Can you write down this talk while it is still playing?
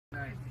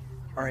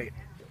All right.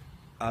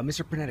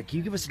 Mr. Panetta, can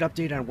you give us an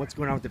update on what's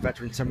going on with the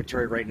Veterans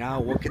Cemetery right now?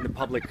 What can the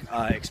public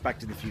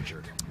expect in the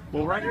future?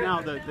 Well, right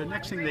now, the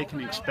next thing they can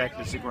expect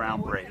is the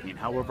groundbreaking.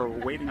 However,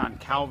 we're waiting on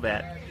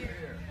Calvet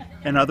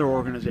and other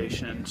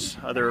organizations,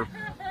 other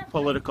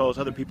politicals,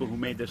 other people who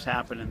made this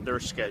happen in their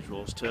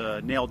schedules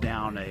to nail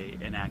down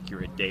an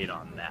accurate date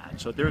on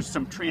that. So there's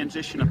some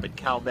transition up at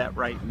Calvet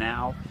right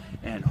now,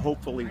 and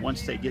hopefully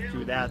once they get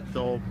through that,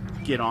 they'll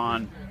get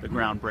on the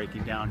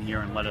groundbreaking down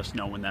here and let us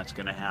know when that's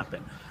going to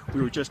happen.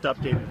 We were just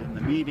updated in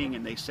the meeting,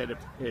 and they said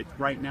it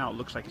right now it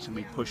looks like it's going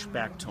to be pushed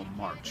back till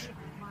March.